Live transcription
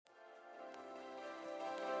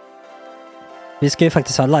Vi ska ju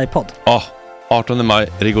faktiskt ha livepodd. Ja, 18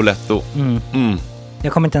 maj, Rigoletto.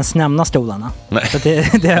 Jag kommer inte ens nämna stolarna. Nej. För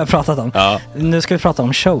det har jag pratat om. Ja. Nu ska vi prata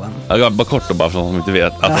om showen. Ja, bara kort då, bara för de som inte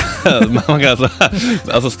vet. Man kan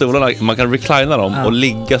alltså stolarna, man kan reclina dem och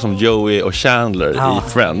ligga som Joey och Chandler i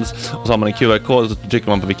Friends. Och så har man en QR-kod och så trycker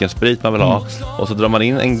man på vilken sprit man vill ha. Och så drar man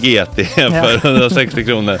in en GT för 160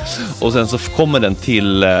 kronor. Och sen så kommer den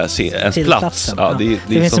till ens plats. Ja, det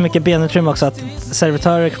finns så mycket benutrymme också att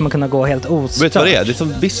servitörer kommer kunna gå helt ostört. Vet du vad det är? Det är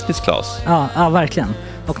som business class. Ja, verkligen.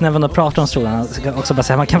 Och när man då pratar om stolarna så kan jag också bara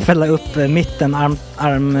säga att man kan fälla upp mitten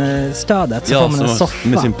armstödet så får man en soffa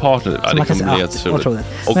med sin partner. Ja, det kommer bli helt otroligt.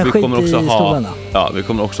 Och men vi kommer också stolarna. vi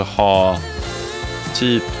kommer också ha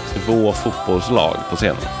typ 2 fotbollslag på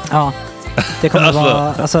scenen. Ja. Det kommer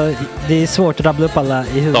vara, alltså det är svårt att rabbla upp alla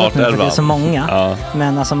i huvudet nu för det är så många. Ja.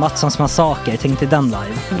 Men alltså Mattssons massaker, tänk till den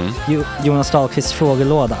live. Jonas Dahlqvists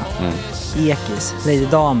frågelåda. Ekis, Lady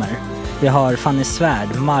Damer. Vi har Fanny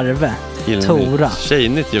Svärd, Marve, Tora.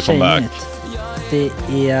 Tjejnytt gör comeback. Det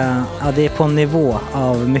är på en nivå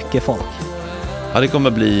av mycket folk. Ja, det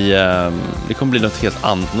kommer bli något helt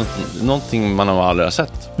annat. Någonting man har aldrig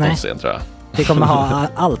sett på scen, tror jag. Det kommer ha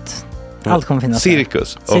allt. Allt kommer finnas.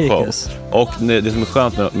 Cirkus. Och det som är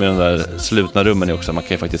skönt med de där slutna rummen är också att man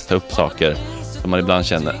kan ju faktiskt ta upp saker som man ibland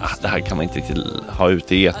känner det här kan man inte riktigt ha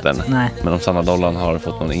ute i etern. Nej. Men om Sanna Dollan har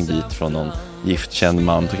fått någon invit från någon giftkänd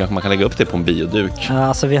man så kanske man kan lägga upp det på en bioduk. Ja,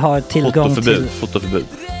 alltså vi har tillgång till fotoförbud.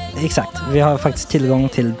 Exakt, vi har faktiskt tillgång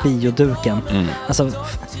till bioduken. Alltså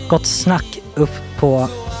gott snack upp på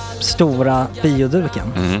stora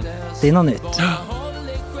bioduken. Det är något nytt.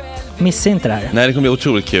 Missa inte det här. Nej, det kommer bli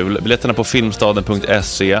otroligt kul. Biljetterna på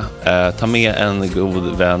filmstaden.se. Ta med en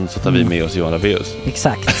god vän så tar vi med oss Johan Rabaeus.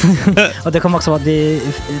 Exakt. Och det kommer också vara det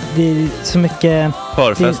är så mycket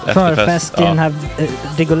förfest i den här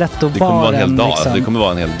Rigoletto-baren. Det kommer vara en hel dag. Liksom. Det kommer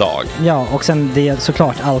vara en hel dag. Ja, och sen det är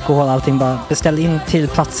såklart alkohol, allting. Bara beställ in till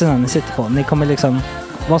platserna ni sitter på. Ni kommer liksom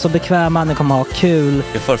vara så bekväma, ni kommer ha kul.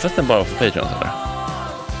 Är förfesten bara för Patreon eller?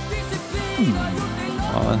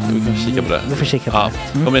 Ja, vi kan kika på det. Vi får kika på det.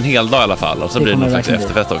 Det kommer en hel dag i alla fall. Och så blir det någon slags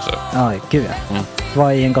efterfest också. Ja, gud ja.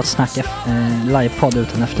 Vad är en gott snack livepodd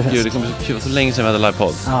utan efterfest? Gud, det kommer bli kul. Så länge sedan vi hade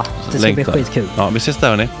livepodd. Ja, det ska bli skitkul. Ja, vi ses där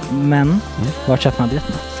hörni. Men, vart köper man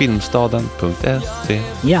biljetterna? Filmstaden.se.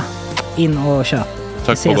 Ja, in och köp.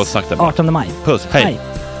 Tack på gott snack där. 18 maj. Puss, hej.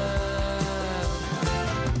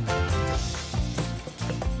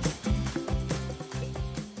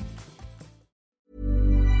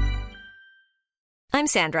 I'm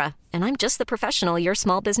Sandra, and I'm just the professional your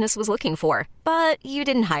small business was looking for. But you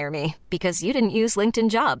didn't hire me because you didn't use LinkedIn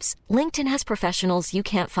Jobs. LinkedIn has professionals you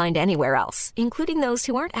can't find anywhere else, including those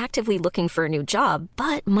who aren't actively looking for a new job,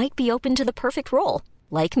 but might be open to the perfect role,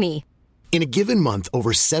 like me. In a given month,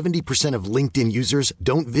 over 70% of LinkedIn users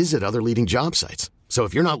don't visit other leading job sites. So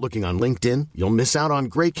if you're not looking on LinkedIn, you'll miss out on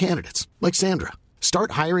great candidates, like Sandra.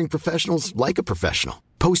 Start hiring professionals like a professional.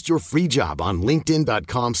 Post your free job on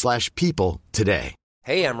linkedin.com/people today.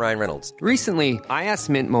 Hey, I'm Ryan Reynolds. Recently, I asked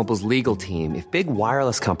Mint Mobile's legal team if big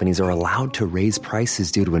wireless companies are allowed to raise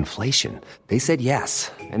prices due to inflation. They said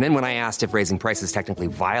yes. And then when I asked if raising prices technically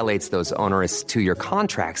violates those onerous 2-year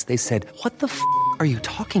contracts, they said, "What the f*** are you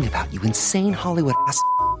talking about, you insane Hollywood ass?"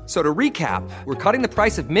 So to recap, we're cutting the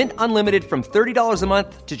price of Mint Unlimited from $30 a month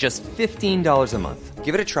to just $15 a month.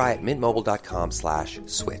 Give it a try at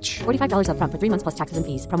mintmobile.com/switch. $45 up front for 3 months plus taxes and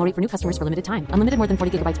fees. Promo rate for new customers for limited time. Unlimited more than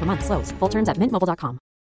 40 gigabytes per month. Slows full terms at mintmobile.com.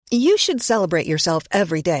 You should celebrate yourself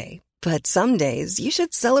every day. But some days you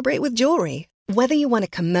should celebrate with jewelry. Whether you want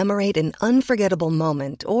to commemorate an unforgettable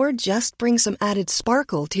moment or just bring some added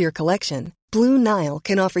sparkle to your collection, Blue Nile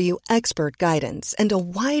can offer you expert guidance and a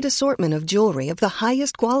wide assortment of jewelry of the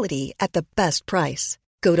highest quality at the best price.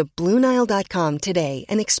 Go to BlueNile.com today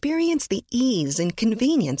and experience the ease and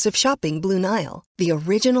convenience of shopping Blue Nile, the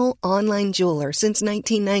original online jeweler since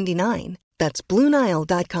 1999. That's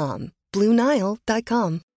BlueNile.com.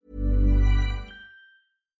 BlueNile.com.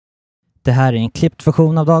 Det här är en klippt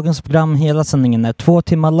version av dagens program. Hela sändningen är 2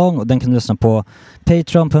 timmar lång och den kan du lyssna på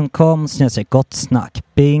patreon.com/gottsnack.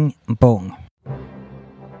 Bing bong.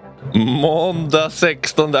 Måndag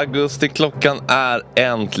 16 augusti, klockan är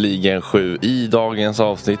äntligen 7. I dagens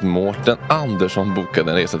avsnitt, Mårten Andersson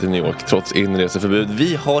bokade en resa till New York trots inreseförbud.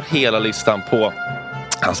 Vi har hela listan på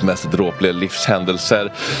hans mest dråpliga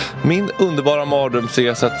livshändelser. Min underbara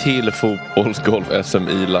mardrömsresa till fotbollsgolf-SM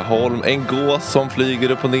i Laholm. En gås som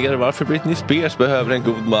flyger upp och ner. Varför Britney Spears behöver en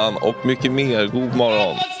god man och mycket mer. God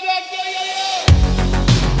morgon.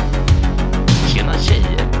 Tjena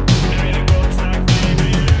tjejer.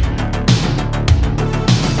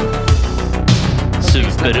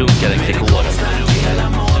 Superrunkare Gregor.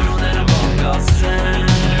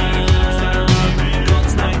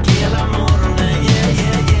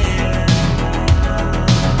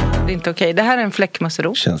 Det är inte okej. Det här är en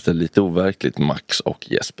fläckmussero. Känns det lite overkligt, Max och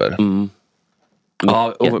Jesper?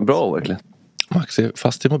 Ja, bra verkligen. Max är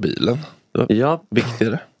fast i mobilen. Ja,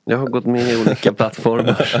 viktigare. Jag har gått med i olika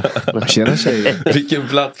plattformar. Tjena tjejer. Vilken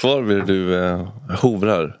plattform är du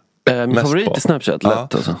hovrar? Min favorit är Snapchat.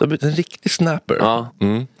 Lätt, alltså. Det har blivit en riktig snapper. Ja.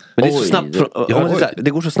 Men det är så snabbt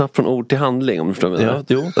det går så snabbt från ord till handling, om du förstår vad jag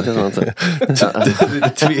menar.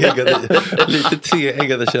 Lite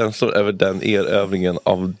tveeggade känslor över den erövringen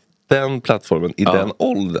av den plattformen i den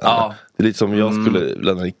åldern. Det är lite som jag skulle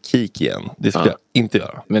lämna i Kik igen. Det skulle jag inte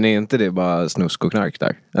göra. Men är inte det bara snusk och knark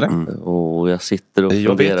där? Eller? Jag sitter och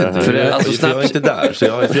jag vet inte. För jag är inte där. Så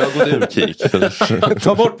jag har gått ur Kik.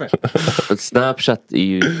 Ta bort mig. Snapchat är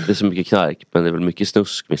ju det är så mycket knark. Men det är väl mycket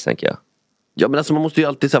snusk, misstänker jag. Ja, men alltså man måste ju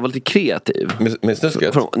alltid så här vara lite kreativ. Med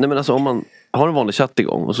snusket? Nej, men alltså om man har en vanlig chatt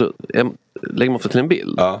igång och så lägger man ofta till en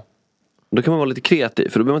bild. Då kan man vara lite kreativ.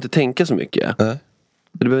 För då behöver man inte tänka så mycket.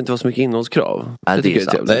 Det behöver inte vara så mycket innehållskrav. Det är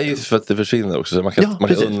sant. Det är just för att det försvinner också. Så man kan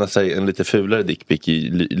unna sig en lite fulare dickpick i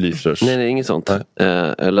lysrörs. Nej, inget sånt.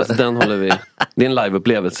 Eller, den håller vi. Det är en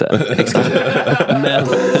live-upplevelse. Men...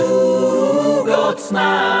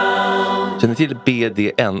 Känner till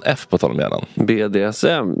BDNF på tal om hjärnan?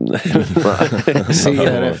 BDSM?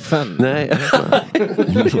 CRFN? Nej.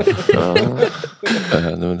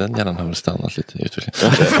 Den hjärnan har väl stannat lite i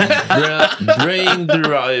utvecklingen. Brain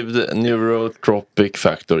Derived Neurotropic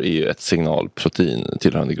Factor är ju ett signalprotein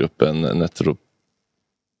tillhörande gruppen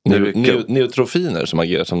neutrofiner som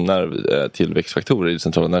agerar som nervtillväxtfaktorer i det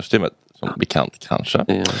centrala nervsystemet. Som bekant kanske.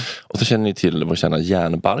 Och så känner ni till vår kärna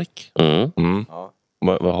järnbark.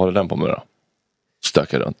 Vad har den på med då?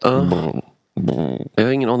 Stökar runt. Jag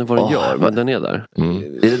har ingen aning vad den gör, men den är där.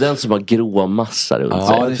 Är det den som har grå massa runt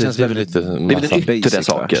sig? Ja, det känns väl lite. Det är väl den yttre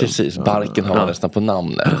saker. Precis, barken har man nästan på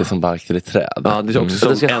namnet. Det är som bark till ett träd. Ja, det är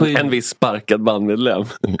också som en viss sparkad bandmedlem.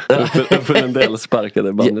 För en del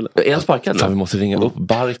sparkade bandmedlem. Är han sparkad? Ja, vi måste ringa upp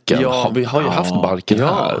barken. Ja, vi har ju haft barken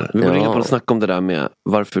här. Vi borde ringa på och snacka om det där med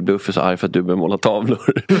varför Buff är så arg för att du börjar måla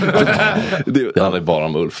tavlor. Det handlar bara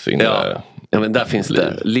om Ulf. Ja, men där finns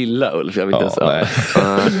det lilla Ulf, jag vet inte nej.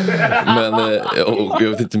 Men och jag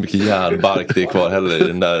vet inte hur mycket järnbark det är kvar heller i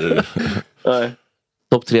den där. Nej.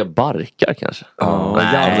 Topp 3 barkar kanske.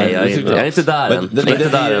 Nej, jag är inte där än. Det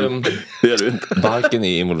är du inte. Barken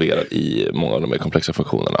är involverad i många av de här komplexa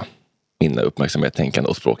funktionerna. Minne, uppmärksamhet, tänkande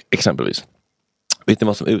och språk exempelvis. Vet ni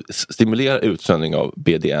vad som stimulerar utsöndring av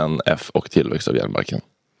BDNF och tillväxt av järnbarken?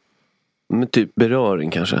 Men typ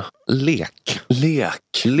beröring kanske. Lek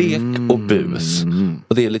och bus.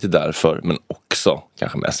 Och det är lite därför, men också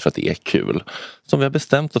kanske mest för att det är kul, som vi har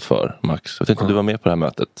bestämt oss för, Max. Jag tänkte att du var med på det här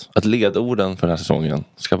mötet. Att ledorden för den här säsongen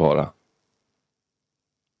ska vara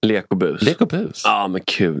lek och bus. Ja, men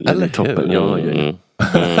kul. Eller toppen. Ja.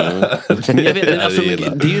 Jag vet, alltså,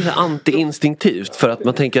 det är ju så anti-instinktivt. För att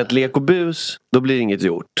man tänker att lek och bus, då blir inget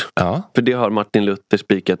gjort. För det har Martin Luther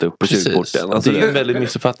spikat upp på kyrkporten. Alltså, det är en väldigt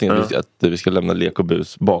missuppfattning att vi ska lämna lek och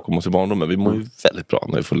bus bakom oss i barndomen. Vi mår ju väldigt bra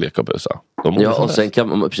när vi får leka och busa. Och sen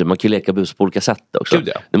kan man kan leka bus på olika sätt också. Gud,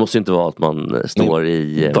 ja. Det måste ju inte vara att man står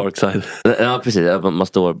i dark side. Ja, precis. Man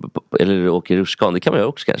står eller åker rutschkan. Det kan man ju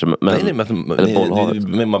också kanske.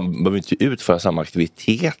 Men man behöver inte utföra samma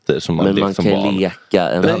aktiviteter som man men man som kan barn. Leka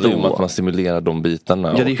ändå. Det handlar om att man stimulerar de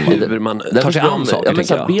bitarna. Ja, det är hur man tar sig an saker. Ja, men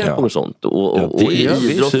så beerpong och sånt. Och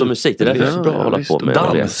idrott och musik. Det är därför det är så bra att hålla på med.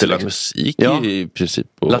 Dans eller musik är i princip.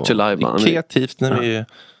 Kreativt när vi är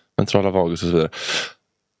mentrala vagus och så vidare.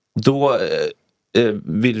 Då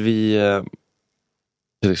vill vi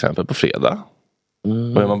till exempel på fredag.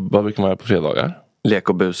 Vad brukar man göra på fredagar? Lek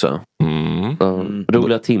och busa.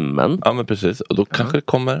 Roliga timmen. Ja, men precis. Och då kanske det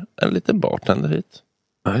kommer en liten bartender hit.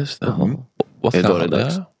 Ja, just det. Vad ska han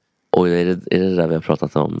där? Och är det där vi har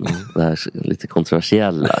pratat om? Det här lite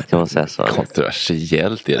kontroversiella, kan man säga så?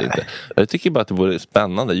 Kontroversiellt är det inte. Jag tycker bara att det vore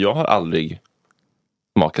spännande. Jag har aldrig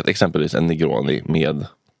smakat exempelvis en Negroni med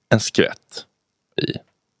en skvätt i.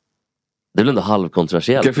 Det är väl ändå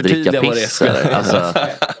halvkontroversiellt att dricka piss. Alltså,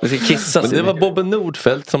 det ska kissa. Men det var Bobbe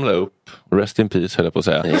Nordfeldt som la upp. Rest in peace, höll jag på att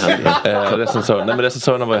säga.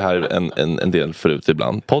 Recensörerna var ju här en del förut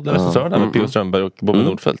ibland. Podden recensörerna med P.O. Strömberg och Bobbe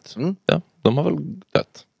Nordfeldt. Ja, de har väl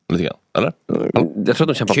dött lite grann, eller? Jag tror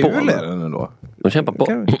att de kämpar kul på. Kul är den ändå. De kämpar på.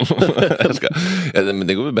 Men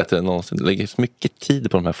det går väl bättre än någonsin. Det lägger så mycket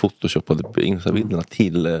tid på de här photoshopade Insta-bilderna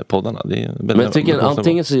till poddarna. Men jag tycker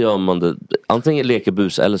antingen så gör man det, antingen leker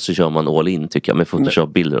bus eller så kör man all in, tycker jag, med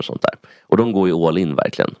photoshop-bilder och sånt där. Och de går ju all in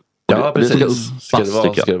verkligen. Ja, precis.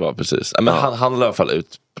 Ska det vara precis. Men han la i alla fall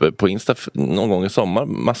ut på Insta någon gång i sommar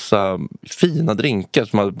massa fina drinkar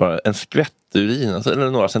som hade bara en skvätt urin, alltså, eller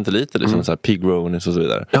några centiliter liksom, så här pigronis och så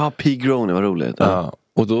vidare. Ja, pigroni var roligt. Ja.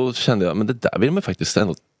 Och då kände jag, men det där vill man faktiskt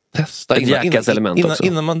ändå testa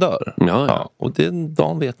innan man dör. Ja. Och den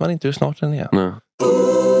dagen vet man inte hur snart den är. Nej.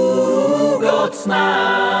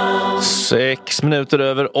 6 minuter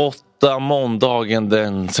över 8, måndagen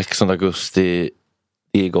den 16 augusti.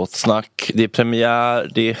 Det är Gott Snack. Det är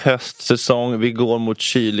premiär, det är höstsäsong. Vi går mot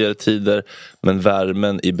kyligare tider. Men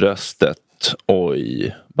värmen i bröstet,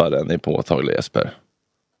 oj, vad den är påtaglig, Jesper.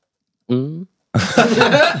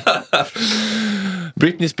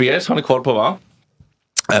 Britney Spears har ni koll på, va?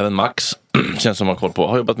 Även Max känns som man har koll på.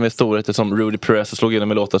 Har jobbat med storheter som Rudy Perez och slog igenom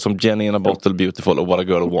med låtar som Jenny in a Bottle, Beautiful och What a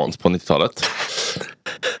Girl Wants på 90-talet.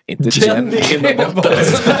 Inte Jenny in a Bottle.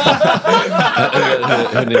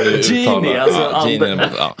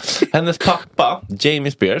 Hennes pappa,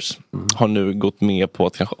 Jamie Spears, har nu gått med på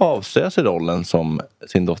att kanske avsäga sig rollen som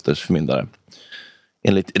sin dotters förmyndare.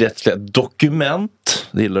 Enligt rättsliga dokument,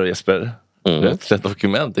 det gillar Jesper. Rättsliga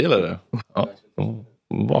dokument, det gillar det. Ja.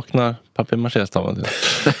 Vaknar papier-maché-staven till.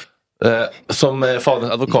 Som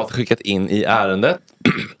faderns advokat skickat in i ärendet.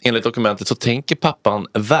 Enligt dokumentet så tänker pappan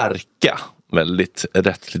verka, väldigt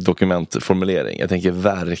rättslig dokumentformulering. Jag tänker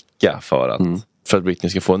verka för att Britney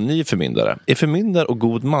ska få en ny förmyndare. Är förmyndare och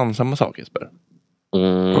god man samma sak, Jesper?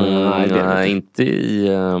 Nej, inte i...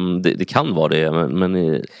 det kan vara det,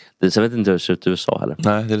 men sen vet inte hur det ser ut i USA heller.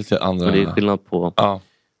 Nej, det är lite andra... Men det är skillnad på... Ja.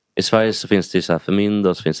 I Sverige så finns det ju så här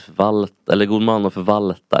förmyndare och så finns det förvaltare, eller god man och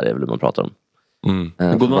förvaltare är väl det man pratar om.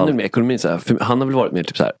 God man är med ekonomin så här, han har väl varit mer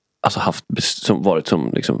typ så här, alltså varit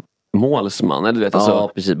som liksom målsman, eller du vet, alltså.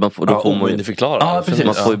 Ja, precis. Man får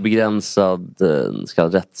man får ju begränsad så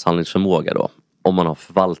kallad rättshandlingsförmåga då, om man har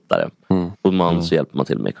förvaltare. God man så hjälper man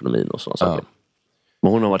till med ekonomin och sådana saker.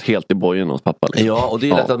 Men hon har varit helt i bojen hos pappa. Liksom. Ja, och det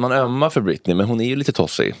är lätt att man ömmar för Britney, men hon är ju lite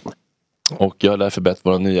tossig. Och jag har därför bett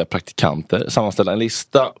våra nya praktikanter sammanställa en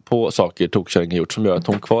lista på saker Tokkärringen gjort som gör att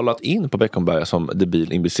hon kvalat in på Beckomberga som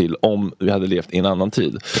debil imbecil om vi hade levt i en annan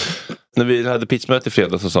tid. När vi hade pitchmöte i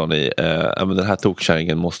fredag så sa ni men den här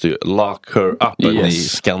Tokkärringen måste ju lock her up. Ni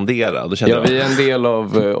skandera. Då kände vi är en del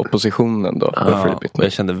av oppositionen då. Och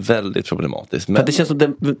jag kände väldigt problematiskt. Men det känns som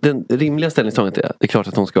den rimliga ställningstagandet är det är klart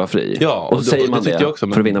att hon ska vara fri. Ja, och säger man det också,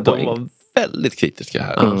 men för att vinna poäng. De var väldigt kritiska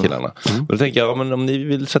här, killarna. Och då tänker jag, men om ni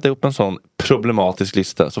vill sätta upp en sån problematisk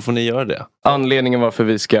lista så får ni göra det. Anledningen varför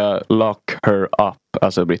vi ska lock her up,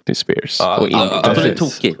 alltså Britney Spears. Och inte bli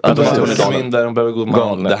tokig. Hon är förmyndare, hon behöver god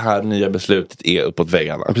man. Det här nya beslutet är uppåt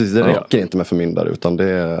väggarna. Ja, precis, det räcker inte med förmyndare utan det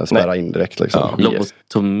är spärra indirekt liksom.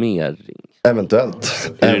 Lobotomering.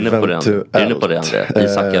 Eventuellt. Är du inne på det, André?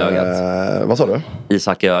 Isak i ögat. Vad sa du?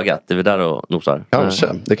 Isak i ögat, det är vi där och nosar. Kanske,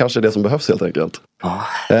 det kanske är det som behövs helt enkelt.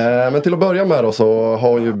 Men till att börja med då så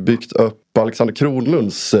har ju byggt upp Alexander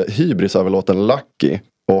Kronlunds hybris över låten Lucky.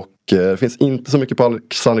 Och det finns inte så mycket på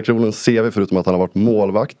Alexander Kronlunds CV förutom att han har varit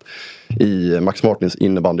målvakt i Max Martins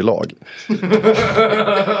innebandylag.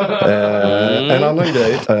 En annan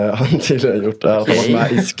grej han tidigare gjort är att han varit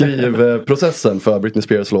med i skrivprocessen för Britney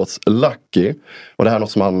Spears låts Lucky. Och det här är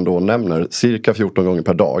något som han då nämner cirka 14 gånger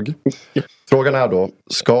per dag. Frågan är då,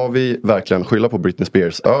 ska vi verkligen skylla på Britney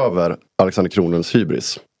Spears över Alexander Kronlunds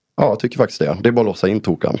hybris? Ja, jag tycker faktiskt det. Det är bara att låsa in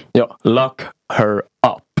tokan. Ja, lock her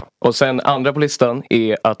up. Och sen andra på listan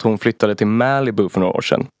är att hon flyttade till Malibu för några år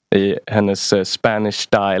sedan. I hennes Spanish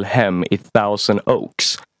style hem i Thousand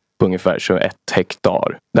Oaks. På ungefär 21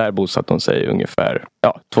 hektar. Där bosatte hon sig ungefär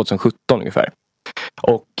 2017 ungefär.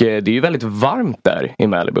 Och det är ju väldigt varmt där i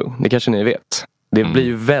Malibu. Det kanske ni vet. Det blir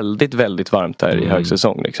ju väldigt, väldigt varmt där i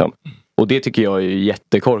högsäsong liksom. Och det tycker jag är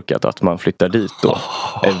jättekorkat att man flyttar dit då.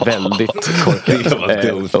 Är väldigt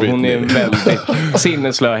korkat. Och hon är en väldigt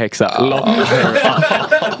sinneslö häxa.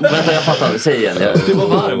 Vänta, jag fattar. Säg igen. Det var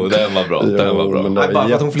varmt. Den var bra. Den var bra. Nej, bara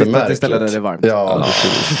för att hon flyttat till stället där det är varmt. Ja,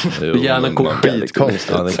 precis. Hjärnan kokar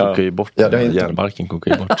skitkonstigt. Ja, den kokar ju bort. Hjärnbarken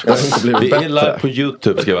kokar ju bort. Vi är live på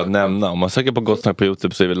YouTube, ska jag nämna. Om man söker på Gott Snack på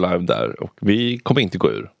YouTube så är vi live där. Och vi kommer inte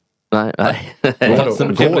gå ur. Nej.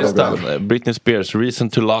 Britney Spears, Reason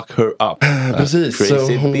to Lock Her Up. Precis.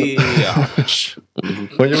 Crazy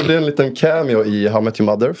hon gjorde en liten cameo i How I Met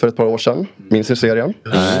Your Mother för ett par år sedan. Minns ni serien?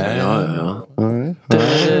 Ja.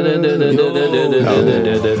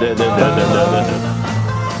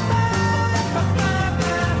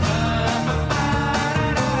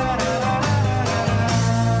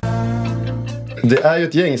 Det är ju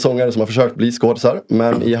ett gäng sångare som har försökt bli skådisar.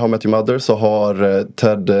 Men i How I Met Your Mother så har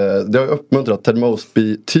det har uppmuntrat Ted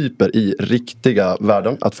Mosby-typer i riktiga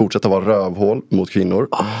världen att fortsätta vara rövhål mot kvinnor.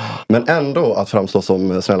 Men ändå att framstå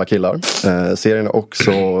som snälla killar. Serien är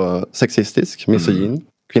också sexistisk, misogyn,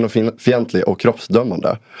 kvinnofientlig och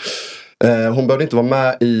kroppsdömande. Hon behövde inte vara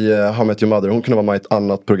med i How I Met Your Mother. Hon kunde vara med i ett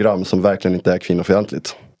annat program som verkligen inte är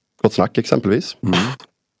kvinnofientligt. Gott snack exempelvis.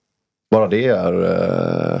 Bara det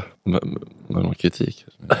är... Men kritik.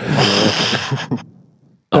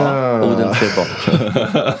 Odin för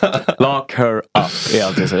bort. Lock her up är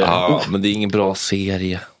allt jag säger. Ja, men det är ingen bra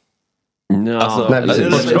serie. No. Alltså,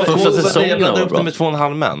 första säsongen jag blandade upp det med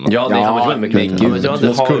 2,5 män. Ja, det har mycket. Det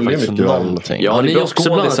har faktiskt någonting. Ja, det är också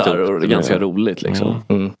skådisar och det är ganska roligt liksom.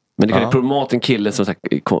 Men det kan ju promota en kille som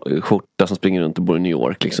skjorta som springer runt och bor i New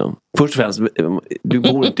York liksom. Först och främst, du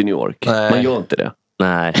bor inte i New York. Man gör inte det.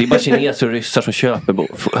 Nej. Det är bara kineser och ryssar som köper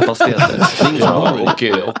fastigheter. Och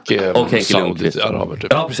araber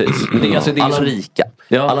typ. Ja, precis. Det är, alltså, det är alla rika.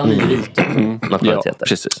 Ja. Alla nyrika nationaliteter. Ja,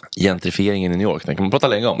 precis. Gentrifieringen i New York, den kan man prata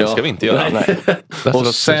länge om. Det ska vi inte göra. Nej. Och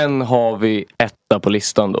sen har vi etta på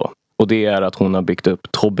listan då. Och det är att hon har byggt upp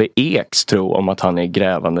Tobbe Eks tro om att han är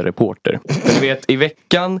grävande reporter. Men du vet, i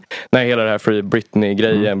veckan när hela det här Free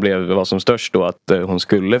Britney-grejen blev vad som störst då, att hon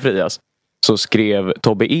skulle frias, så skrev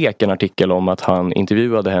Tobbe Ek en artikel om att han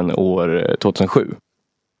intervjuade henne år 2007.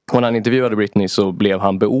 Och när han intervjuade Britney så blev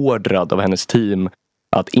han beordrad av hennes team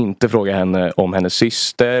att inte fråga henne om hennes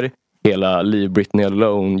syster, hela Leave Britney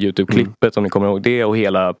Alone YouTube-klippet om ni kommer ihåg det, och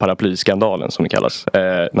hela paraplyskandalen som det kallas,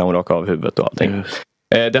 när hon rakade av huvudet och allting.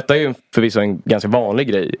 Detta är ju förvisso en ganska vanlig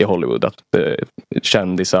grej i Hollywood, att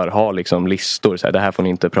kändisar har liksom listor, så här, det här får ni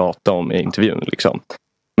inte prata om i intervjun liksom.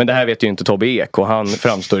 Men det här vet ju inte Tobbe Ek, och han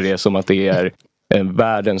framstår det som att det är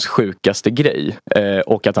världens sjukaste grej.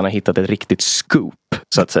 Och att han har hittat ett riktigt scoop,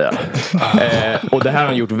 så att säga. Och det här har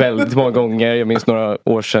han gjort väldigt många gånger. Jag minns några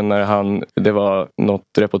år sedan när det var något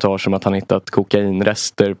reportage om att han hittat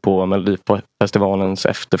kokainrester på Melodifestivalens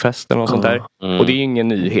efterfest eller något sånt där. Och det är ingen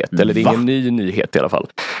nyhet, eller det är ingen ny nyhet i alla fall.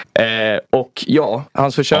 Och ja,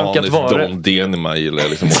 hans försök att vara... Don Denima gillar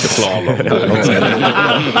liksom åka slalom.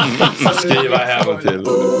 Skriva hem till.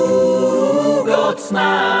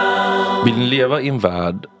 Vill ni leva i en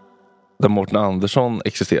värld där Mårten Andersson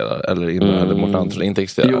existerar, eller i en värld där Mårten Andersson inte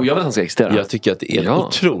existerar? Jo, jag vill att han ska existera. Jag tycker att det är ett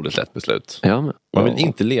otroligt lätt beslut. Man vill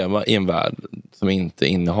inte leva i en värld som inte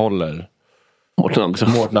innehåller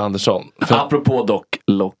Mårten Andersson. Apropå dock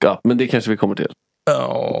Lock Up, men det kanske vi kommer till.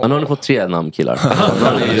 Han har fått 3 namn, killar.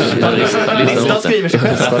 Listan skriver sig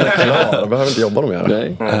själv. Jag behöver inte jobba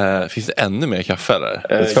mer. Finns det ännu mer kaffe eller?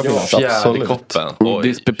 Det ska finnas, fjärde koppen.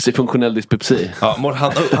 Dyspepsi, funktionell dyspepsi. Ja,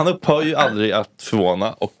 han upphör ju aldrig att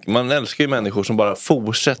förvåna. Och man älskar ju människor som bara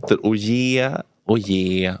fortsätter att ge och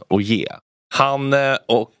ge och ge. Han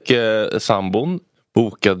och sambon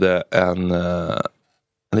bokade en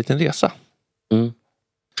liten resa.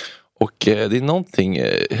 Och det är någonting,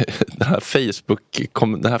 den här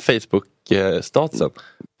Facebook-statsen,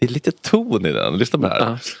 det är lite ton i den. Lyssna på det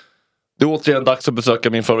här. Det är återigen dags att besöka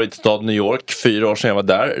min favoritstad New York. 4 år sedan jag var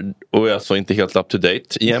där och jag är så inte helt up to date.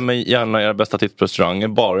 Ge mig gärna era bästa tips på restauranger,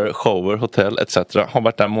 barer, shower, hotell etc. Har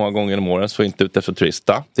varit där många gånger om åren, så inte ute efter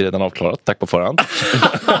turista. Det är redan avklarat, tack på förhand.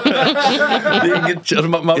 Det är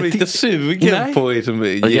inget, man blir inte sugen på liksom,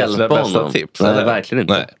 ge sina bästa tips. Nej, verkligen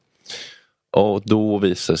inte. Nej. Och då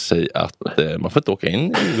visar sig att man får inte åka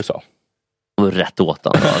in i USA. Och rätt åt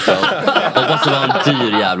han. Alltså. Och måste vara en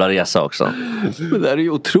dyr jävla resa också. Men det här är ju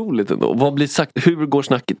otroligt ändå. Vad blir sagt? Hur går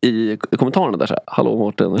snacket i kommentarerna där? Så här, hallå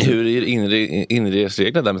Mårten. Hur är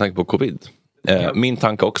inresregler där med tanke på covid? Min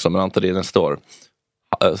tanke också, men antar det nästa år.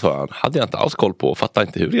 Så hade jag inte alls koll på. Fattar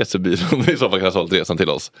inte hur resebyrån i så fall kan ha sålt resan till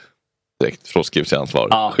oss. Direkt frånskrivs sig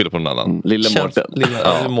ansvar. Skyller på någon annan. Lilla Mårten.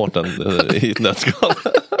 Lilla Mårten i ett nötskal.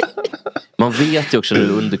 Man vet ju också nu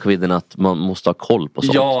under coviden att man måste ha koll på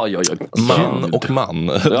sånt. Ja. Man och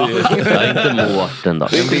man. Ja. Inte Mårten då.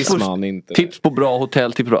 Tips på bra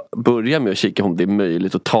hotell. Börja med att kika om det är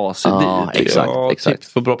möjligt att ta sig dit. Exakt.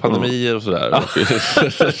 Tips på bra pandemier och sådär.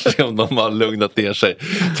 Om de har lugnat ner sig.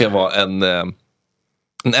 Kan vara en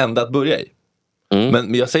ända att börja i.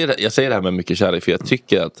 Men jag säger det här med mycket kärlek, för jag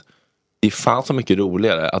tycker att det är fan så mycket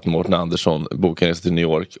roligare att Mårten Andersson bokar en resa till New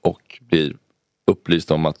York och blir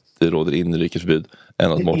upplyst om att det råder inrikesförbud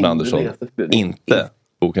än att Mårten Andersson inte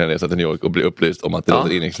bokar en resa till New York och blir upplyst om att det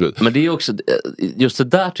råder inrikesförbud. Men det är också, just det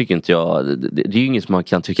där tycker inte jag, det är ju inget som man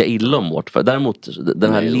kan tycka illa om Mårten för. Däremot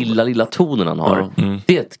den här lilla tonen han har,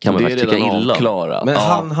 det kan man faktiskt tycka illa om.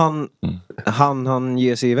 Men han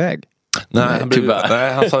ger sig iväg. Nej, tyvärr.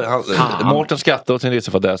 Nej, Mårten skrattade åt sin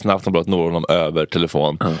resefadäs när Aftonbladet når honom över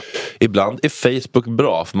telefon. Ibland är Facebook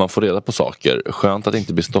bra för man får reda på saker. Skönt att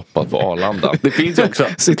inte bli stoppad på Arlanda. Det finns också.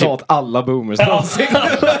 Citat alla boomers.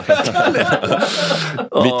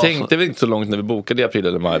 Vi tänkte väl inte så långt när vi bokade i april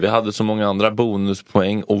eller maj. Vi hade så många andra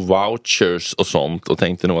bonuspoäng och vouchers och sånt. Och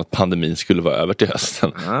tänkte nog att pandemin skulle vara över till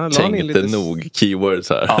hösten. Tänkte nog keywords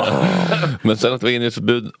här. Men sen att det var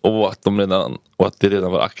inreseförbud och att det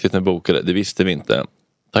redan var aktivt när vi bokade, det visste vi inte.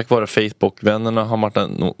 Tack vare Facebook-vännerna har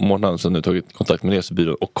Mårten Andersson nu tagit kontakt med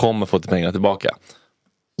resebyrån och kommer få pengarna tillbaka.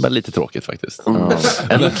 Men lite tråkigt faktiskt.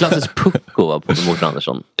 En klassisk pucko på Mårten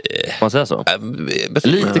Andersson. Kan man säga så?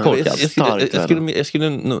 Lite korkat. Jag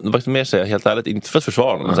skulle faktiskt mer säga helt ärligt, inte för att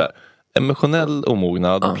försvara honom, men så här, emotionell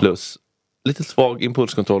omognad plus lite svag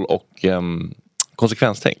impulskontroll och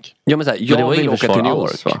konsekvenstänk. Ja, men så här, jag vill åka till New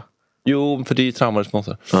York, va? Jo, för det är ju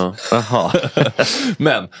traumaresponser. Jaha.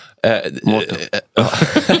 Men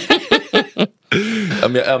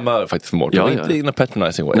jag ömmar faktiskt för Mårten. Inte in a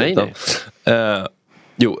patronizing way.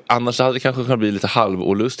 Jo, annars hade det kanske kunnat bli lite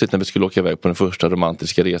halvolustigt när vi skulle åka iväg på den första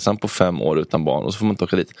romantiska resan på 5 år utan barn. Och så får man inte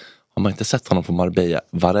åka dit. Har man inte sett honom på Marbella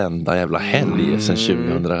varenda jävla helg sedan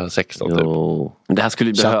 2016 typ. Det här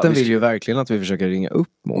skulle Chatten vill ju verkligen att vi försöker ringa upp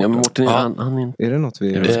Mårten. Ja, men Mårten är det något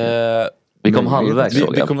vi... Vi kom halvvägs.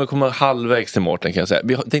 Vi kommer komma halvvägs till Mårten, kan jag säga.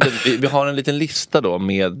 Vi har en liten lista då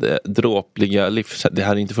med dråpliga det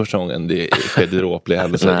här är inte första gången det sker dråpliga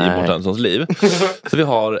händelser i Mårten Anderssons liv. Så vi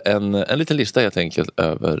har en liten lista helt enkelt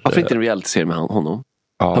över... Varför inte en reality-serie med honom?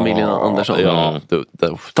 Familjen Andersson.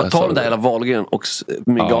 Ta den där hela Wahlgren och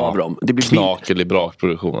mygga av dem. Det blir knakelig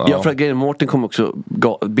brakproduktion. Ja, för att grejen Mårten kommer också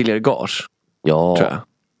billigare gage. Ja. Tror jag.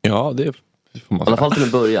 Ja, det är... I alla fall till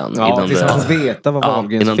en början. Ja, tills han veta vad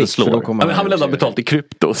Wahlgren fick. Slår. För han vill ändå ha betalt i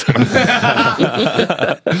krypto.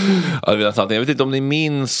 Jag vet inte om ni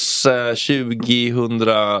minns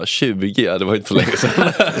 2020. Det var inte så länge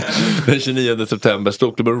sedan. Den 29 september.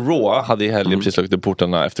 Storklubben Raw hade i helgen precis slagit upp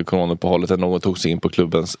portarna efter coronauppehållet. Någon tog sig in på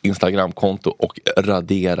klubbens Instagramkonto och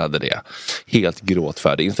raderade det. Helt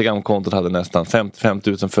gråtfärdig. Instagramkontot hade nästan 55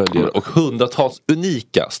 000 följare och hundratals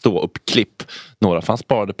unika stå-upp-klipp. Några fanns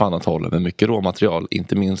sparade på annat håll, men mycket råmaterial,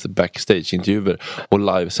 inte minst backstage-intervjuer och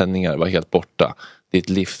livesändningar var helt borta. Det är ett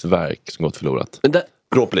livsverk som gått förlorat.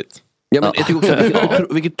 Dråpligt. Ja, men jag tycker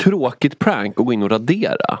också vilket tråkigt prank att gå in och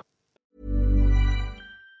radera.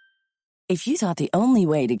 If you thought the only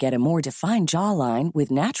way to get a more defined jawline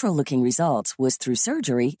with natural-looking results was through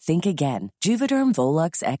surgery, think again. Juvederm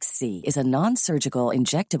Volux XC is a non-surgical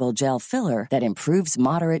injectable gel filler that improves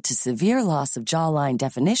moderate to severe loss of jawline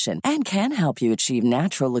definition and can help you achieve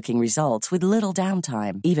natural-looking results with little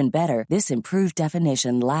downtime. Even better, this improved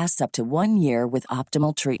definition lasts up to 1 year with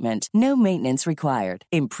optimal treatment. No maintenance required.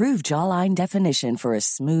 Improve jawline definition for a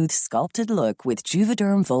smooth, sculpted look with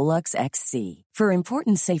Juvederm Volux XC. For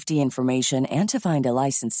important safety information and to find a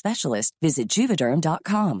licensed specialist, visit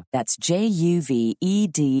Juvederm.com. That's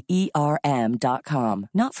JUVEDERM.com.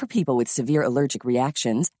 Not for people with severe allergic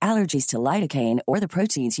reactions, allergies to lidocaine, or the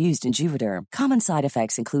proteins used in Juvederm. Common side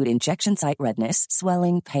effects include injection site redness,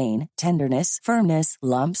 swelling, pain, tenderness, firmness,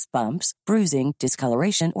 lumps, bumps, bruising,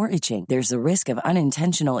 discoloration, or itching. There's a risk of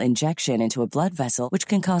unintentional injection into a blood vessel, which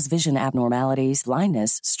can cause vision abnormalities,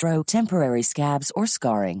 blindness, stroke, temporary scabs, or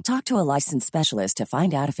scarring. Talk to a licensed specialist to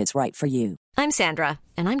find out if it's right for you. I'm Sandra,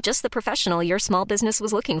 and I'm just the professional your small business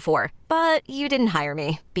was looking for. But you didn't hire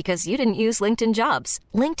me because you didn't use LinkedIn Jobs.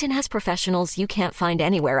 LinkedIn has professionals you can't find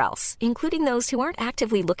anywhere else, including those who aren't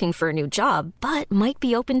actively looking for a new job, but might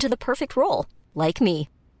be open to the perfect role, like me.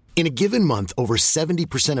 In a given month, over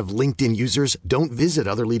 70% of LinkedIn users don't visit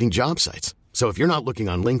other leading job sites. So if you're not looking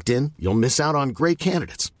on LinkedIn, you'll miss out on great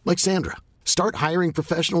candidates, like Sandra. Start hiring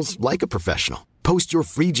professionals like a professional. Post your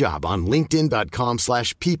free job on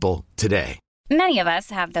linkedin.com/people today. Many of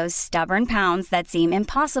us have those stubborn pounds that seem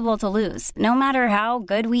impossible to lose, no matter how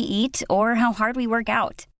good we eat or how hard we work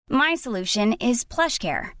out. My solution is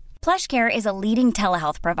PlushCare. PlushCare is a leading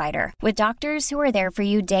telehealth provider with doctors who are there for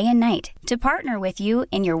you day and night to partner with you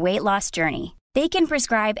in your weight loss journey. They can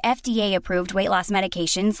prescribe FDA-approved weight loss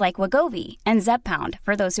medications like Wegovy and Zepbound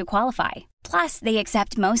for those who qualify. Plus, they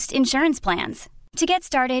accept most insurance plans. To get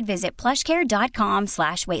started, visit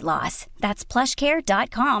plushcare.com/weightloss. That's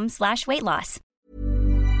plushcare.com/weightloss.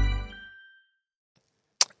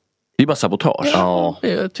 Det är bara sabotage. Ja,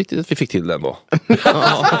 jag tyckte att vi fick till den då.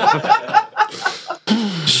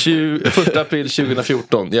 1 april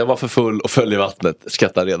 2014. Jag var för full och föll i vattnet.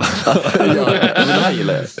 Skrattar redan.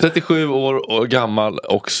 37 år och gammal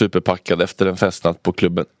och superpackad efter en festnatt på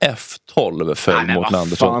klubben F12 föll Mårten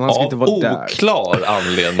Andersson av oklar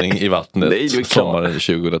anledning i vattnet sommaren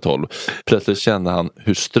 2012. Plötsligt kände han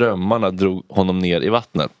hur strömmarna drog honom ner i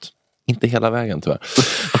vattnet. Inte hela vägen tyvärr.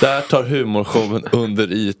 Där tar humorshowen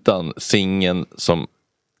Under ytan singeln som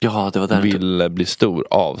ville bli stor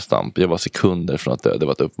avstamp. Jag var sekunder från att det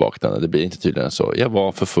var ett uppvaknande. Det blir inte tydligare än så. Jag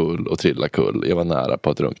var för full och trillade kull. Jag var nära på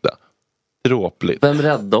att drunkna. Dråpligt. Vem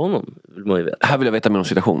räddade honom? Vill man ju veta. Här vill jag veta mer om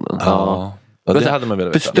situationen. Ja, det hade man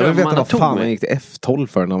velat veta. Jag vill veta vad fan han gick till F12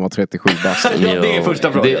 för när han var 37 bast. Det är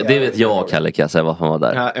första frågan. Det vet jag, Kalle, kan jag säga varför han var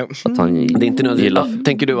där. Att han det är inte nödvändigt.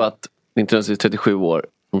 Tänker du att det är inte nödvändigt 37 år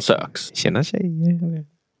som söks? Tjena tjejer.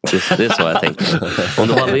 Det är så jag tänker. Om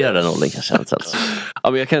du halverar den åldern kanske inte alls.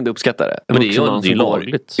 Ja, men jag kan inte uppskatta det. Men det är ju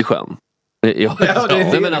lagligt. I sjön. Ja,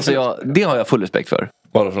 men alltså det har jag full respekt för.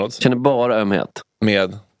 Vad för något? Känner bara ömhet.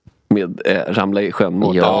 Med ramla i sjön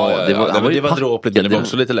mot. Det var dråpligt. Det var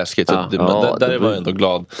också lite läskigt. Där var jag ändå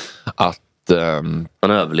glad att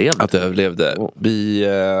han överlevde. Att det överlevde. Vi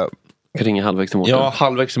ringer halvvägs till Mårten. Ja,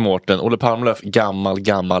 halvvägs till Mårten. Olle Palmlöf,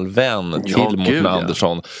 gammal vän till Mårten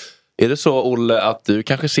Andersson. Är det så, Olle, att du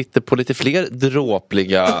kanske sitter på lite fler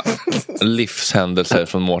dråpliga livshändelser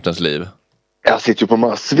från Mårtens liv? Jag sitter ju på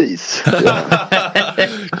massvis.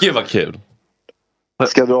 Gud vad kul.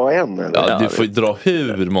 Ska jag dra en? Eller? Ja, du får dra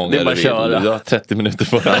hur många du vill. Du har 30 minuter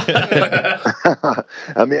på dig.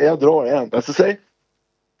 Ja, men jag drar en. Alltså, säg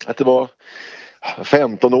att det var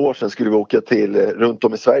 15 år sedan skulle vi åka till runt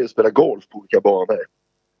om i Sverige och spela golf på olika banor.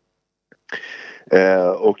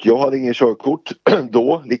 Och jag hade ingen körkort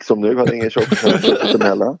då, liksom nu hade ingen körkort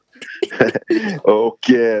emellan. Och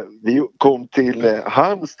vi kom till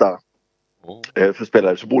Halmstad för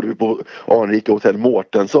spelare, så bodde vi på Anrika hotell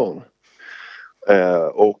Mårtensson.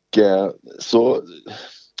 Och så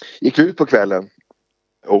gick vi ut på kvällen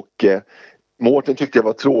och Mårten tyckte jag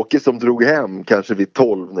var tråkig som drog hem kanske vid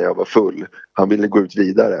 12 när jag var full. Han ville gå ut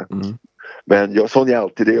vidare. Men sån är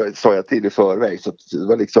alltid, det sa jag till i förväg. Så det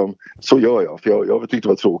var liksom, så gör jag. För jag tyckte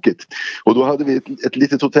det var tråkigt. Och då hade vi ett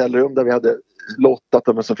litet hotellrum där vi hade lottat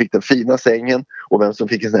om vem som fick den fina sängen. Och vem som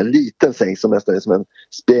fick en sån här liten säng som nästan är som en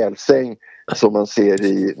spjälsäng. Som man ser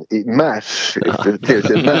i MASH.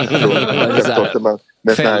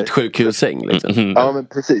 Fältsjukhussäng liksom. Ja, men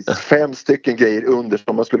precis. 5 stycken grejer under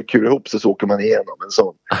som man skulle kura ihop så åker man igenom en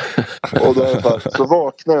sån. Och då i alla fall, så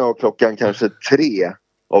vaknar jag klockan kanske 3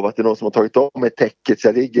 av att det är någon som har tagit av mig täcket, så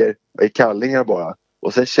jag ligger i kallingar bara.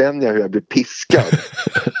 Och sen känner jag hur jag blir piskad.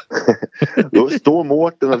 Då står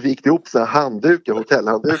Mårten och vikt ihop sina handdukar,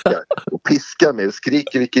 hotellhanddukar. Och piskar mig och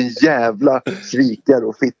skriker vilken jävla svikare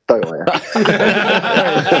och fitta jag är.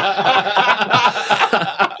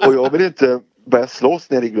 Och jag vill inte börja slåss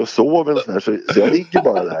när jag ligger och sover och sådär, så jag ligger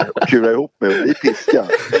bara där och kurar ihop mig och blir piskad.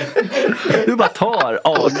 Du bara tar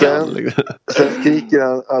och sen skriker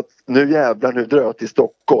han att nu jävlar, nu drar jag till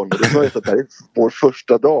Stockholm. Och det var ju så att det här är vår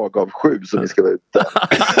första dag av 7 som vi ska vara ute.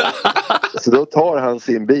 Så då tar han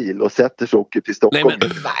sin bil och sätter sig och åker till Stockholm.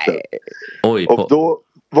 Och då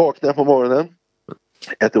vaknar jag på morgonen,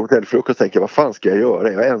 äter hotellfrukost och tänker, vad fan ska jag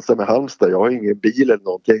göra? Jag är ensam i Halmstad, jag har ingen bil eller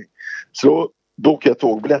någonting. Så bokar jag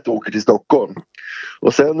tågbiljett och åker till Stockholm.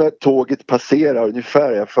 Och sen när tåget passerar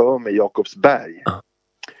ungefär, jag för mig Jakobsberg.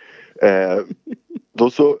 Då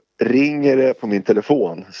så ringer det på min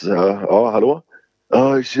telefon. Så ja, hallå?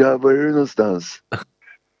 Ja, tja, var är du någonstans?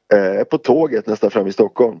 På tåget nästan fram i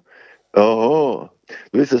Stockholm. Jaha.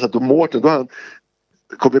 Då visade det sig att då Mårten, då han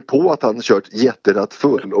kommit på att han kört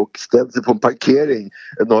jätterattfull och ställt sig på en parkering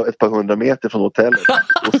ett par 100 meter från hotellet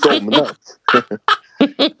och somnat.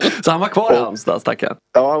 Så han var kvar i Halmstad, stackaren?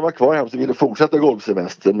 Ja, han var kvar i Halmstad och ville fortsätta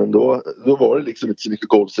golfsemester. Men då var det liksom inte så mycket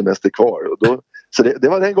golfsemester kvar. Och då, så det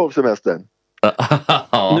var den golfsemestern.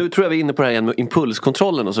 Nu tror jag vi är inne på det här igen med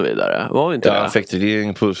impulskontrollen och så vidare. Var inte det? Affektreglering,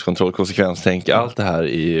 impulskontroll, konsekvenstänk. Allt det här är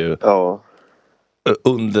ju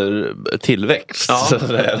under tillväxt.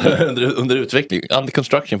 under utveckling. Under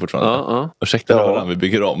construction fortfarande. Ursäkta röran, vi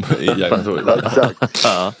bygger om i Jägartorget.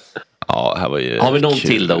 Ja, här var ju har vi någon kul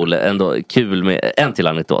till då, Olle? Ändå kul med en till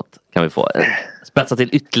anekdot kan vi få. Spetsa till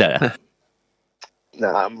ytterligare.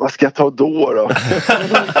 Nej, vad ska jag ta då?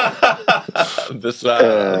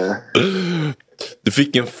 Besvär. Du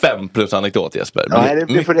fick en 5+ anekdot, Jesper. Nej,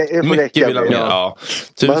 det får räcka.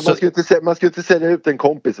 Man ska inte sälja ut en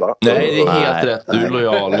kompis, va? Nej, det är helt rätt. Du är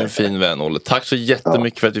lojal, en fin vän, Olle. Tack så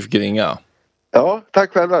jättemycket för att du fick ringa. Ja,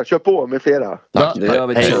 tack själva. Kör på med flera. Tack. Det gör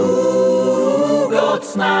vi. Hej.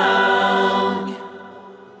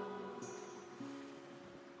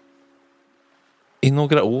 I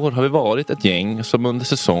några år har vi varit ett gäng som under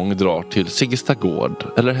säsong drar till Siggestagård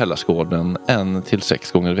eller Hellasgården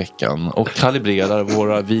 1-6 gånger i veckan och kalibrerar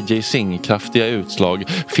våra VJ Sing-kraftiga utslag,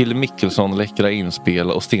 Phil Mickelson läckra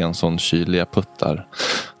inspel och Stensson kyliga puttar.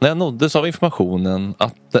 När jag nåddes av informationen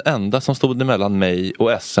att det enda som stod emellan mig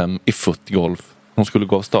och SM i footgolf som skulle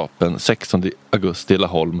gå av stapeln 16 augusti i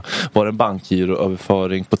Laholm var en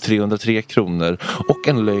bankgiroöverföring på 303 kronor och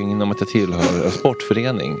en lögn om att jag tillhör en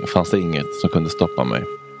sportförening fanns det inget som kunde stoppa mig.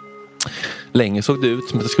 Länge såg det ut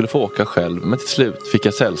som att jag skulle få åka själv, men till slut fick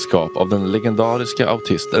jag sällskap av den legendariska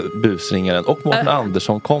autisten, busringaren och Mårten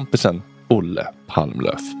Andersson-kompisen Olle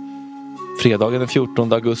Palmlöf. Fredagen den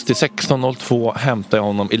 14 augusti 16.02 hämtade jag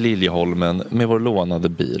honom i Liljeholmen med vår lånade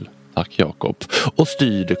bil. Tack Jakob. Och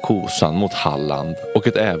styrde kosan mot Halland och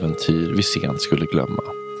ett äventyr vi sent skulle glömma.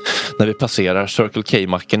 När vi passerar Circle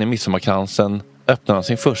K-macken i Midsommarkransen öppnar han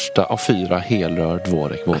sin första av 4 helrör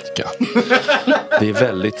Dvorek vodka. Det är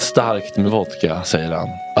väldigt starkt med vodka, säger han.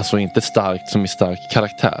 Alltså inte starkt som i stark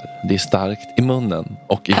karaktär. Det är starkt i munnen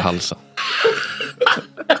och i halsen.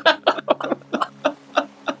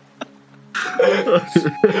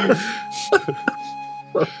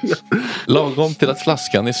 Lagom till att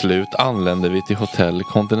flaskan är slut anländer vi till Hotell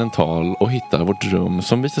Continental och hittar vårt rum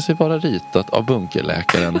som visar sig vara ritat av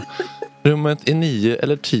bunkerläkaren. Rummet är 9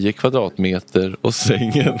 eller 10 kvadratmeter och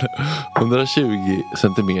sängen 120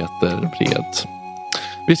 centimeter bred.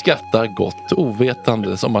 Vi skrattar gott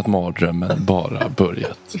ovetandes om att mardrömmen bara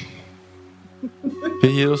börjat.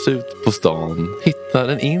 Vi ger oss ut på stan, hittar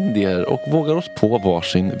en indier och vågar oss på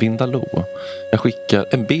varsin vindaloo. Jag skickar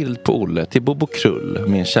en bild på Olle till Bobo Krull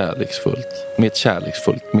med ett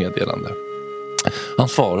kärleksfullt meddelande. Han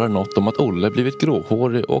svarar något om att Olle blivit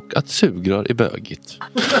gråhårig och att sugrör är bögigt.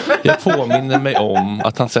 Jag påminner mig om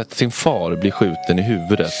att han sett sin far bli skjuten i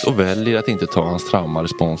huvudet och väljer att inte ta hans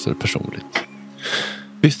traumaresponser personligt.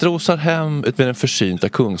 Vi strosar hem ut med den försynta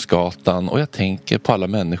Kungsgatan och jag tänker på alla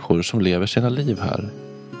människor som lever sina liv här.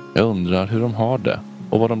 Jag undrar hur de har det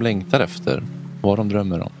och vad de längtar efter och vad de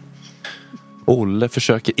drömmer om. Olle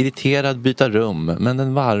försöker irriterad byta rum, men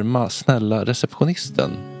den varma, snälla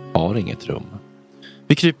receptionisten har inget rum.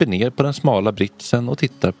 Vi kryper ner på den smala britsen och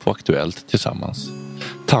tittar på Aktuellt tillsammans.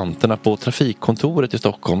 Tanterna på trafikkontoret i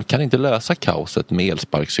Stockholm kan inte lösa kaoset med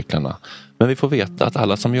elsparkcyklarna, men vi får veta att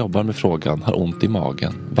alla som jobbar med frågan har ont i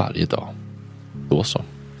magen varje dag. Då så.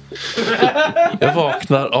 Jag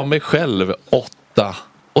vaknar av mig själv 8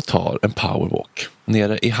 och tar en powerwalk.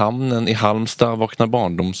 Nere i hamnen i Halmstad vaknar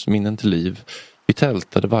barndomsminnen till liv. Vi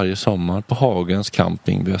tältade varje sommar på Hagens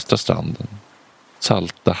camping vid Östra stranden.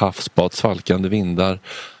 Salta havsbad, svalkande vindar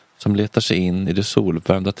som letar sig in i det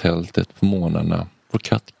solvärmda tältet på morgnarna. Vår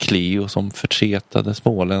katt Cleo som förtretade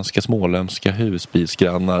småländska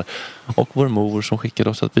husbilsgrannar och vår mor som skickade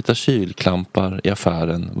oss att byta kylklampar i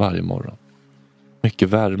affären varje morgon. Mycket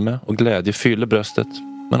värme och glädje fyller bröstet,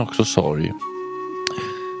 men också sorg.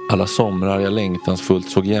 Alla somrar jag längtansfullt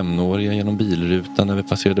såg jämnåriga genom bilrutan när vi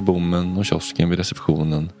passerade bommen och kiosken vid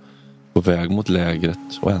receptionen, på väg mot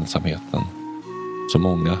lägret och ensamheten. Så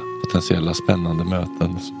många potentiella spännande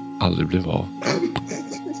möten som aldrig blev av.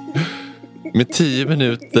 Med 10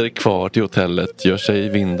 minuter kvar till hotellet gör sig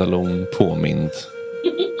Vindalon påmind.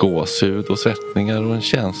 Gåshud och svettningar och en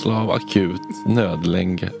känsla av akut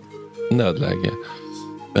nödläge.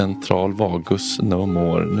 Ventral vagus no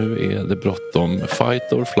more. Nu är det bråttom.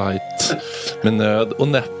 Fight or flight. Med nöd och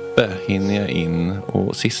näppe hinner jag in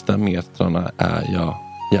och sista metrarna är jag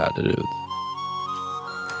Gärderud.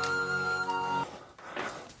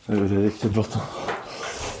 Nu är det riktigt bråttom.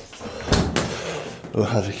 Åh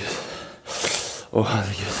herregud. Åh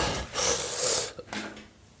herregud.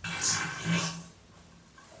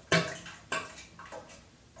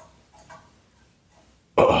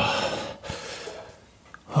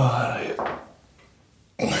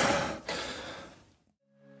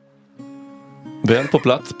 Väl på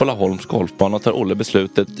plats på Laholms golfbana tar Olle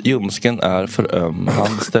beslutet. Ljumsken är för öm.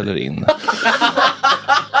 Han ställer in.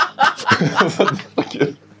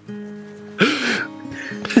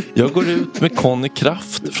 Jag går ut med Conny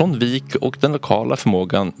Kraft från Vik och den lokala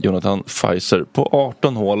förmågan Jonathan Pfizer. På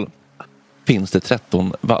 18 hål finns det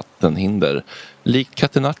 13 vattenhinder. Likt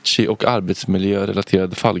Catenacci och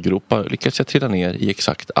arbetsmiljörelaterade fallgropar lyckas jag trilla ner i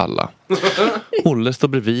exakt alla. Olle står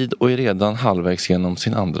bredvid och är redan halvvägs genom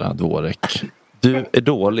sin andra Dvorek. Du är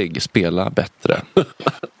dålig, spela bättre.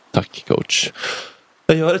 Tack coach.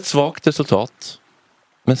 Jag gör ett svagt resultat,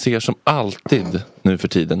 men ser som alltid nu för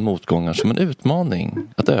tiden motgångar som en utmaning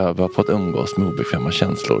att öva på att umgås med obekväma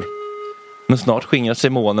känslor. Men snart skingrar sig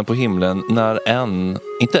månen på himlen när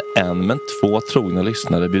inte en men 2 trogna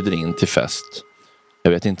lyssnare bjuder in till fest.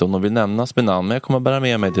 Jag vet inte om de vill nämnas med namn, men jag kommer bära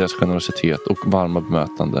med mig deras generositet och varma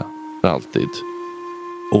bemötande för alltid.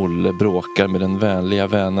 Olle bråkar med den vänliga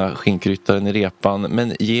väna skinkryttaren i repan,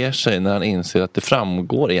 men ger sig när han inser att det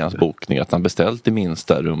framgår i hans bokning att han beställt det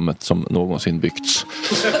minsta rummet som någonsin byggts.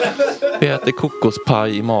 Vi äter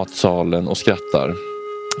kokospaj i matsalen och skrattar.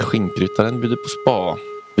 Skinkryttaren bjuder på spa.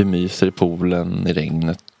 Vi myser i poolen i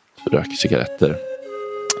regnet, röker cigaretter.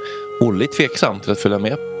 Olle är tveksam till att följa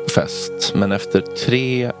med på fest, men efter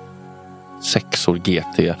 3 6or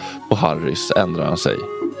GT på Harrys ändrar han sig.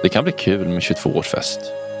 Det kan bli kul med 22-årsfest.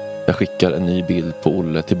 Jag skickar en ny bild på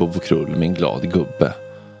Olle till Bobo Krull med en glad gubbe.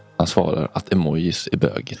 Han svarar att emojis är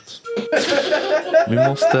bögigt. Vi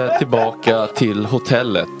måste tillbaka till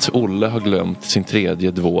hotellet. Olle har glömt sin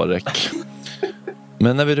 3:e dvårek.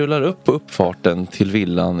 Men när vi rullar upp på uppfarten till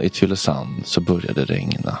villan i Tylösand så börjar det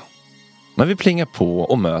regna. Men vi plingar på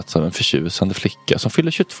och möts av en förtjusande flicka som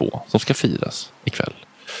fyller 22 som ska firas ikväll.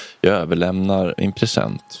 Jag överlämnar en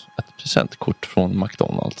present. Ett presentkort från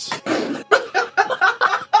McDonalds.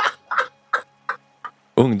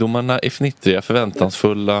 Ungdomarna är fnittriga,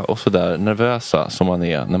 förväntansfulla och sådär nervösa som man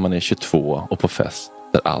är när man är 22 och på fest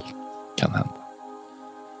där allt kan hända.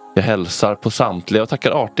 Jag hälsar på samtliga och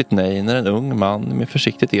tackar artigt nej när en ung man med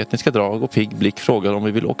försiktigt etniska drag och pigg blick frågar om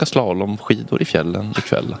vi vill åka slalomskidor i fjällen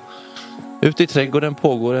ikväll. Ute i trädgården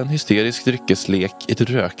pågår en hysterisk dryckeslek i ett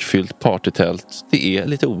rökfyllt partytält. Det är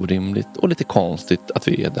lite orimligt och lite konstigt att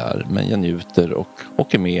vi är där, men jag njuter och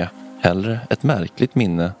åker med. Hellre ett märkligt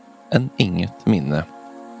minne än inget minne.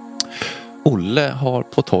 Olle har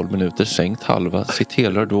på 12 minuter sänkt halva sitt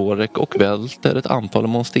helrördvårek och välter ett antal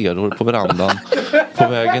monsteror på verandan på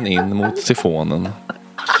vägen in mot sifonen.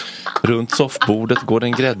 Runt soffbordet går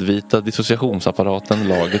den gräddvita dissociationsapparaten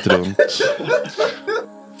laget runt.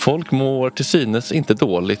 Folk mår till synes inte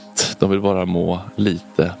dåligt. De vill bara må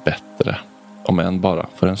lite bättre. Om än bara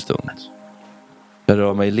för en stund. Jag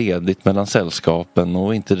rör mig ledigt mellan sällskapen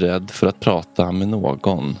och är inte rädd för att prata med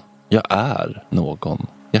någon. Jag är någon.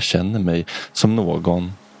 Jag känner mig som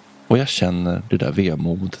någon. Och jag känner det där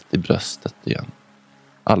vemodet i bröstet igen.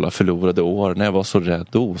 Alla förlorade år när jag var så rädd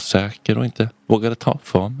och osäker och inte vågade ta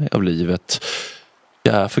för mig av livet.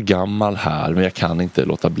 Jag är för gammal här, men jag kan inte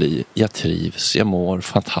låta bli. Jag trivs, jag mår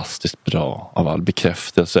fantastiskt bra av all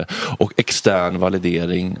bekräftelse och extern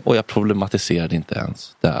validering. Och jag problematiserade inte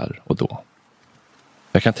ens där och då.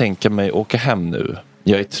 Jag kan tänka mig att åka hem nu.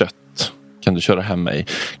 Jag är trött. Kan du köra hem mig?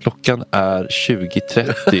 Klockan är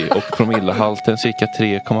 20:30 och promillehalten cirka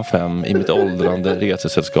 3,5 i mitt åldrande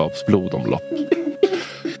resesällskaps blodomlopp.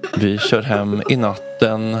 Vi kör hem i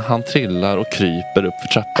natten. Han trillar och kryper upp för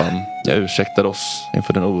trappan. Jag ursäktar oss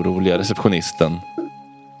inför den oroliga receptionisten.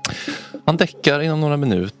 Han däckar inom några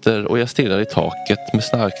minuter och jag stirrar i taket med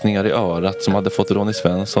snarkningar i örat som hade fått Ronny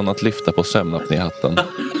Svensson att lyfta på sömnapnéhatten.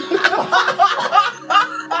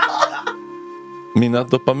 Mina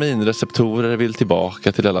dopaminreceptorer vill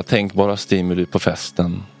tillbaka till alla tänkbara stimuli på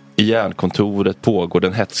festen. I hjärnkontoret pågår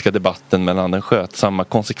den hetska debatten mellan den skötsamma,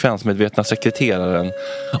 konsekvensmedvetna sekreteraren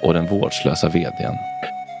och den vårdslösa vdn.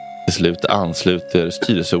 Till slut ansluter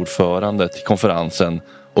styrelseordförande till konferensen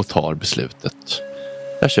och tar beslutet.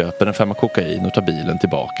 Jag köper en 5 kokain och tar bilen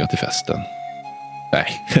tillbaka till festen.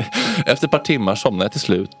 Nej, efter ett par timmar somnar jag till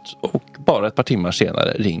slut och bara ett par timmar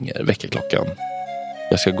senare ringer väckarklockan.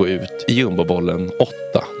 Jag ska gå ut i jumbobollen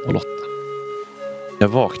 8:08. Jag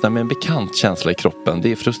vaknar med en bekant känsla i kroppen.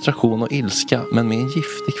 Det är frustration och ilska, men med en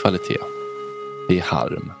giftig kvalitet. Det är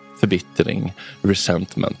harm, förbittring,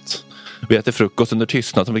 resentment. Vi äter frukost under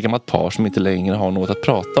tystnad som ett gammalt par som inte längre har något att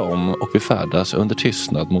prata om, och vi färdas under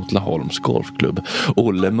tystnad mot Laholms golfklubb.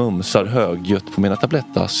 Olle mumsar högljutt på mina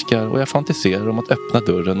tablettaskar och jag fantiserar om att öppna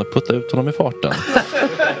dörren och putta ut honom i farten.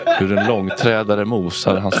 Hur en långträdare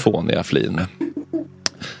mosar hans fåniga flin.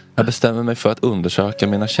 Jag bestämmer mig för att undersöka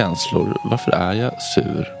mina känslor. Varför är jag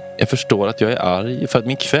sur? Jag förstår att jag är arg för att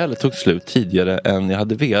min kväll tog slut tidigare än jag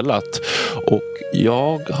hade velat. Och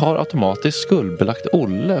jag har automatiskt skuldbelagt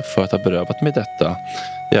Olle för att ha berövat mig detta.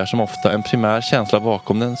 Det är som ofta en primär känsla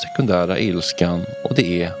bakom den sekundära ilskan. Och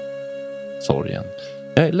det är sorgen.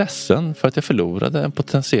 Jag är ledsen för att jag förlorade en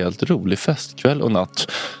potentiellt rolig festkväll och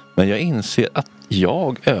natt. Men jag inser att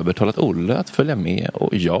jag övertalat Olle att följa med,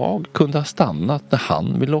 och jag kunde ha stannat när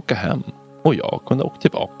han ville åka hem. Och jag kunde åka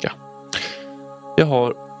tillbaka. Jag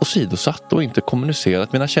har åsidosatt och inte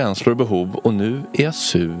kommunicerat mina känslor och behov, och nu är jag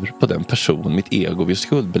sur på den person mitt ego vill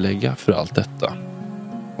skuldbelägga för allt detta.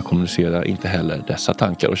 Jag kommunicerar inte heller dessa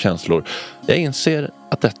tankar och känslor. Jag inser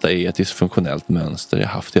att detta är ett dysfunktionellt mönster jag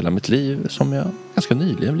haft hela mitt liv, som jag ganska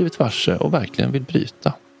nyligen blivit varse och verkligen vill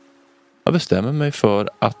bryta. Jag bestämmer mig för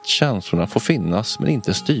att känslorna får finnas men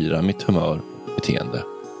inte styra mitt humör, beteende.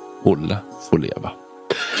 Olle får leva.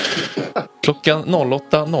 Klockan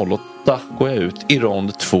 08.08 går jag ut i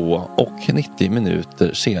rond 2 och 90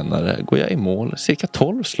 minuter senare går jag i mål cirka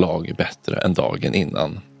 12 slag bättre än dagen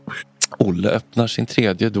innan. Olle öppnar sin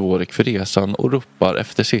 3:e dårik för resan och ropar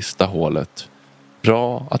efter sista hålet.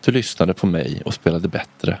 Bra att du lyssnade på mig och spelade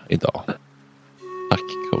bättre idag.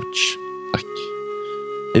 Tack coach, tack.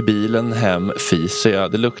 I bilen hem fiser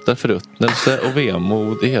jag. Det luktar förruttnelse och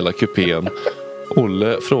vemod i hela kupén.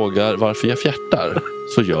 Olle frågar varför jag fjärtar.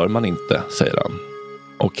 Så gör man inte, säger han.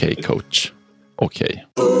 Okej, coach. Okej.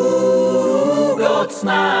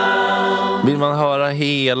 Vill man höra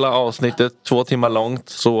hela avsnittet 2 timmar långt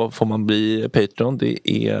så får man bli Patreon. Det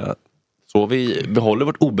är så vi behåller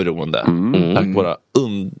vårt oberoende. Tack våra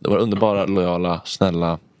underbara, lojala,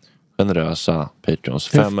 snälla, generösa Patreons.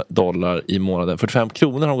 $5 i månaden. 45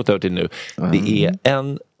 kronor har de gått över till nu. Det är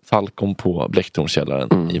en Falcon på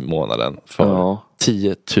Blecktornskällaren i månaden för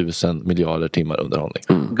 10 000 miljarder timmar underhållning.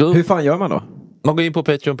 Hur fan gör man då? Man går in på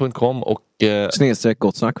patreon.com och snedstreck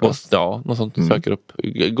gott snack. Ja, något sånt. Söker upp.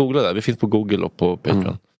 Googla där. Vi finns på Google och på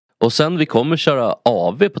Patreon. Och sen vi kommer köra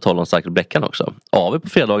AV på tal om Säker Bläckan också. AV på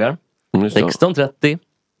fredagar. 16:30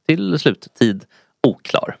 till sluttid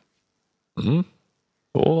oklar.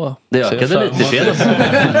 Det ökade lite i fredags.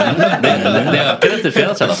 Det ökade lite i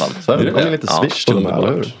fredags i alla fall. Så det kommer lite swish till och med, eller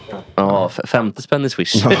hur? Ja, 50 spänn i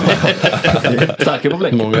swish. Starka på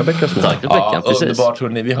Bläckan. Många bäckar små. Starka på Bläckan, precis. Underbart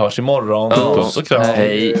hörni, vi hörs imorgon. Puss och kram.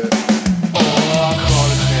 Hej.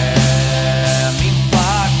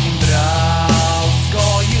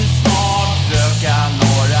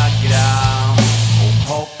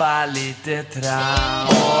 Lite tram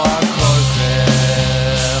och Jorge,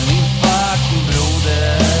 min fucking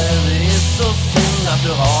broder. Det är så synd att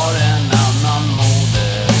du har en annan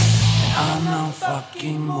moder. En annan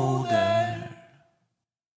fucking moder.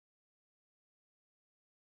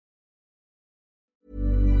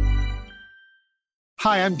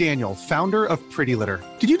 Hi, I'm Daniel, founder of Pretty Litter.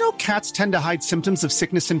 Did you know cats tend to hide symptoms of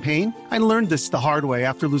sickness and pain? I learned this the hard way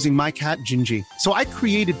after losing my cat, Gingy. So I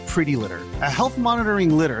created Pretty Litter, a health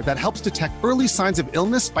monitoring litter that helps detect early signs of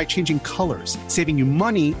illness by changing colors, saving you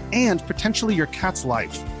money and potentially your cat's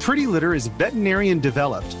life. Pretty Litter is veterinarian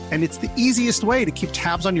developed, and it's the easiest way to keep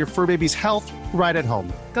tabs on your fur baby's health right at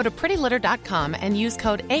home. Go to prettylitter.com and use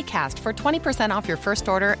code ACAST for 20% off your first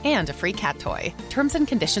order and a free cat toy. Terms and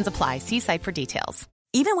conditions apply. See site for details.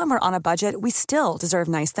 Even when we're on a budget, we still deserve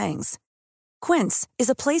nice things. Quince is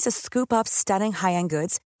a place to scoop up stunning high-end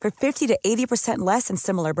goods for 50 to 80% less than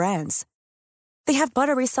similar brands. They have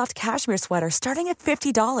buttery soft cashmere sweaters starting at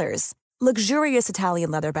 $50, luxurious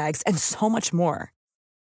Italian leather bags, and so much more.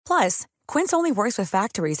 Plus, Quince only works with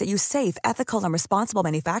factories that use safe, ethical, and responsible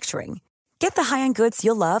manufacturing. Get the high-end goods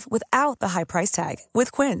you'll love without the high price tag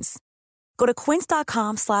with Quince. Go to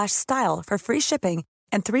quince.com/style for free shipping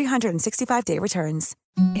and 365-day returns.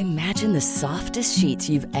 Imagine the softest sheets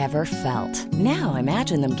you've ever felt. Now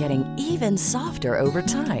imagine them getting even softer over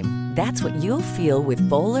time. That's what you'll feel with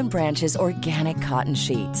Boll & Branch's organic cotton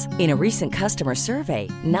sheets. In a recent customer survey,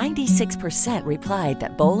 96% replied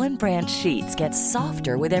that Boll & Branch sheets get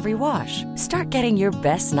softer with every wash. Start getting your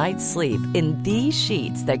best night's sleep in these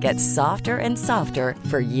sheets that get softer and softer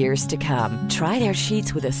for years to come. Try their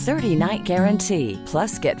sheets with a 30-night guarantee.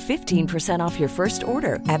 Plus, get 15% off your first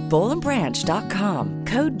order at bollandbranch.com.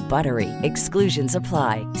 Code BUTTERY. Exclusions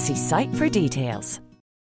apply. See site for details.